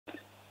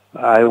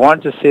I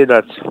want to say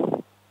that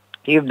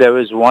if there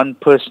is one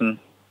person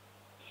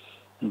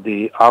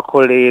the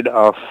accolade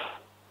of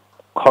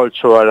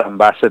cultural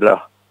ambassador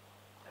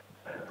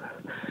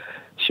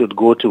should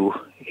go to,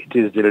 it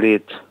is the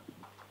late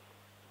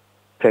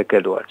Peck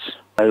Edwards.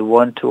 I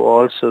want to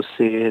also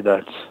say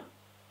that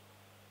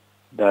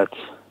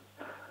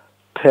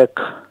Peck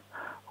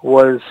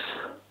was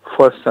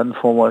first and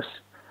foremost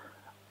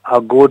a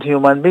good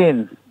human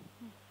being.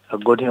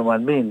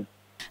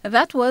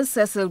 That was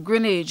Cecil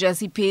Greenidge as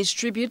he pays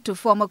tribute to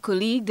former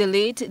colleague, the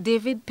late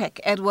David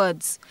Peck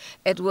Edwards.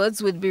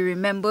 Edwards would be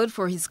remembered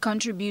for his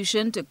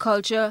contribution to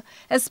culture,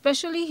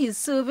 especially his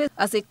service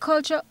as a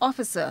culture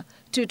officer,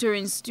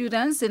 tutoring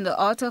students in the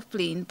art of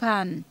playing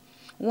pan.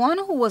 One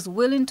who was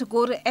willing to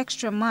go the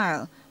extra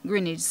mile,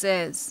 Greenidge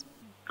says.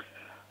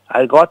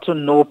 I got to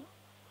know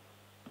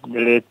the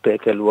late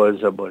Peck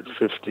Edwards about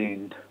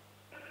 15,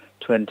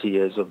 20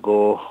 years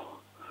ago.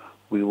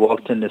 We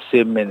worked in the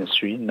same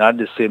ministry, not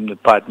the same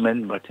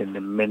department, but in the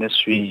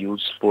ministry,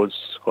 youth,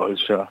 sports,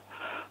 culture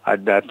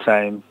at that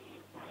time.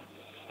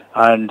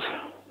 And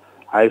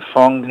I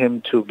found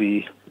him to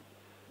be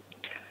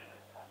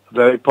a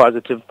very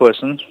positive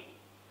person.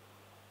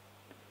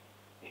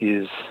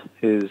 His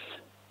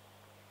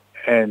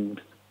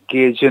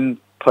engaging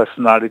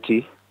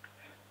personality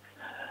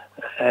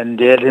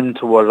endeared him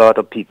to a lot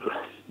of people.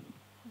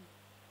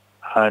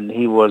 And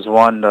he was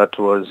one that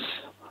was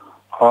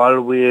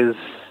always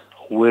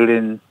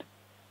willing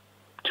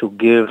to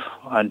give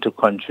and to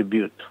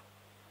contribute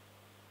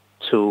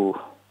to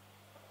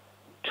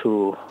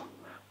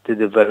the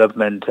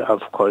development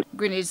of culture.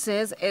 Greenidge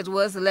says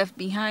Edwards left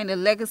behind a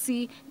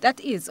legacy that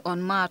is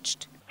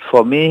unmatched.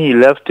 For me, he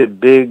left a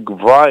big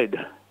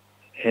void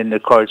in the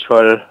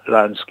cultural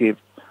landscape,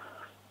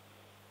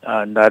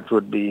 and that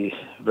would be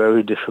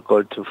very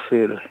difficult to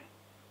fill. I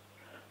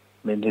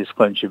mean, his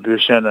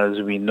contribution,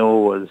 as we know,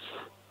 was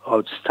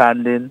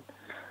outstanding.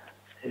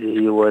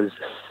 His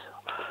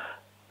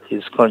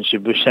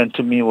contribution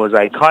to me was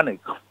iconic.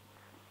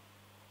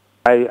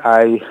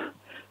 I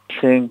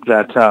think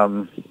that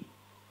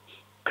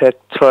Peck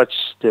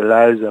touched the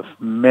lives of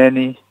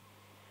many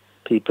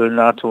people,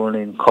 not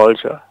only in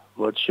culture,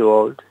 but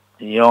throughout,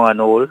 young and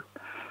old.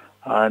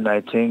 And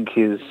I think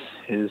his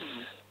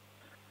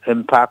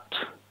impact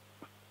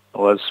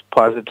was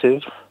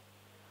positive.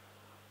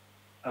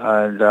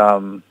 And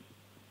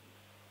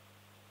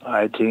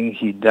I think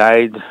he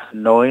died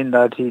knowing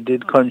that he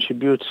did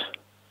contribute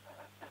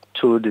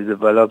to the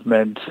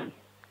development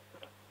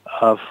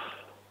of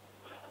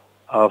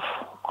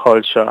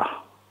culture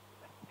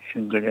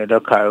in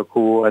Grenada,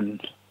 Carriacou,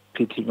 and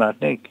Petit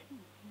Martinique.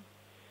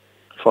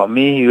 For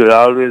me, he will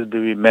always be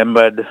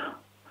remembered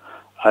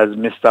as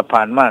Mr.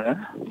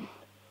 Panman.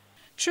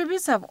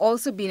 Tributes have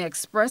also been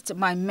expressed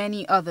by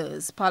many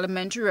others.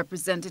 Parliamentary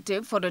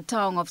representative for the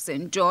town of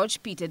St.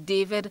 George, Peter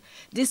David,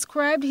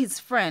 described his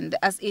friend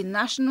as a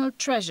national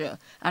treasure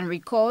and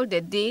recalled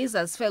their days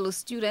as fellow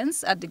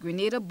students at the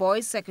Grenada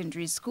Boys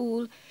Secondary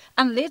School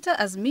and later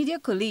as media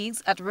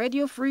colleagues at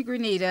Radio Free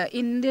Grenada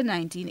in the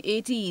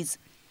 1980s.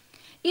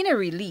 In a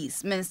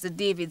release, Minister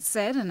David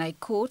said, and I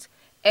quote,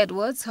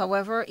 Edwards,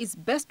 however, is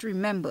best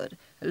remembered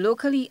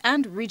locally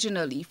and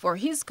regionally for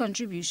his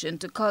contribution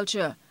to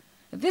culture.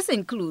 This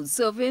includes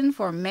serving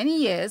for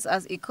many years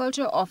as a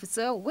culture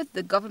officer with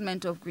the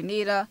government of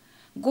Grenada,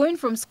 going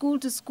from school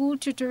to school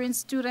tutoring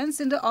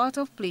students in the art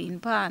of playing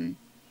pan.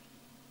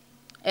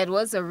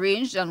 Edwards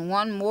arranged and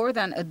won more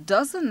than a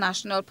dozen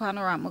national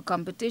panorama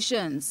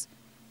competitions.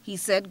 He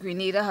said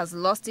Grenada has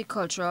lost a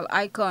cultural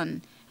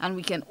icon, and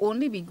we can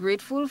only be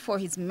grateful for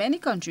his many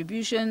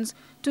contributions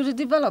to the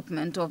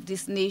development of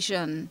this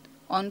nation.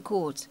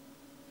 Unquote.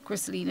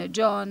 Christelina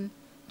John,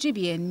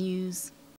 GBN News.